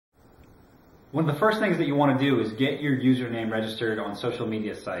One of the first things that you want to do is get your username registered on social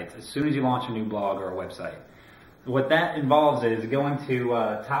media sites as soon as you launch a new blog or a website. What that involves is going to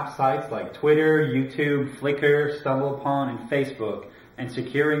top sites like Twitter, YouTube, Flickr, Stumbleupon, and Facebook and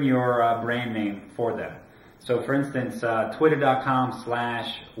securing your brand name for them. So for instance,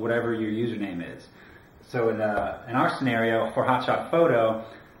 twitter.com/whatever your username is. So in our scenario for Hotshot Photo,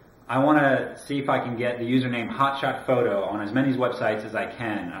 I want to see if I can get the username Hotshot Photo on as many websites as I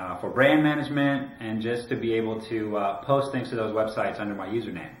can for brand management and just to be able to post things to those websites under my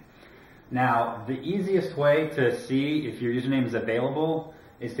username. Now, the easiest way to see if your username is available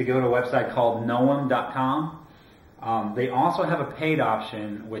is to go to a website called knowem.com. They also have a paid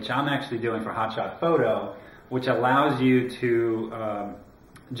option, which I'm actually doing for Hotshot Photo, which allows you to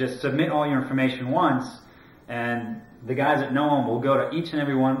just submit all your information once, and the guys at Knowem will go to each and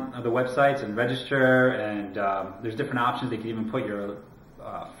every one of the websites and register, and there's different options. They can even put your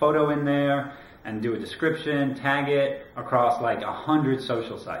photo in there and do a description, tag it across like 100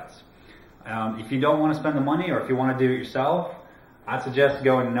 social sites. If you don't want to spend the money, or if you want to do it yourself, I'd suggest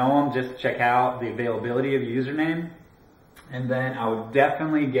going to Knowem just to check out the availability of your username. And then I would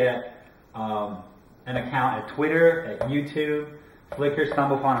definitely get an account at Twitter, at YouTube, Flickr,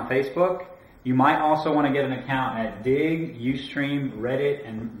 Stumbleupon, and Facebook. You might also want to get an account at Digg, Ustream, Reddit,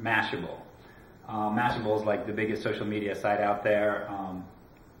 and Mashable. Mashable is like the biggest social media site out there.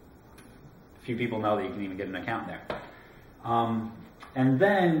 Few people know that you can even get an account there. And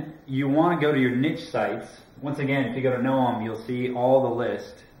then you want to go to your niche sites. Once again, if you go to Knowem, you'll see all the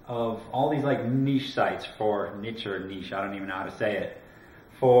list of all these like niche sites for niche or niche, I don't even know how to say it.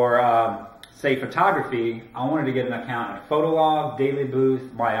 For say photography, I wanted to get an account at Photolog, Daily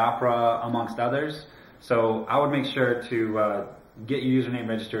Booth, My Opera, amongst others. So I would make sure to get your username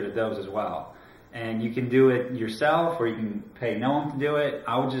registered at those as well. And you can do it yourself, or you can pay Knowem to do it.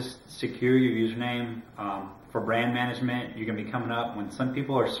 I would just secure your username for brand management. You're going to be coming up when some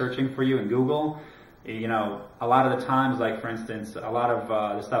people are searching for you in Google. You know, a lot of the times, like for instance, a lot of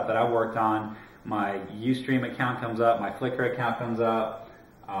the stuff that I worked on, my Ustream account comes up, my Flickr account comes up,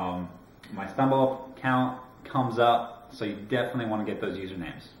 my Stumble account comes up, so you definitely want to get those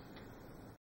usernames.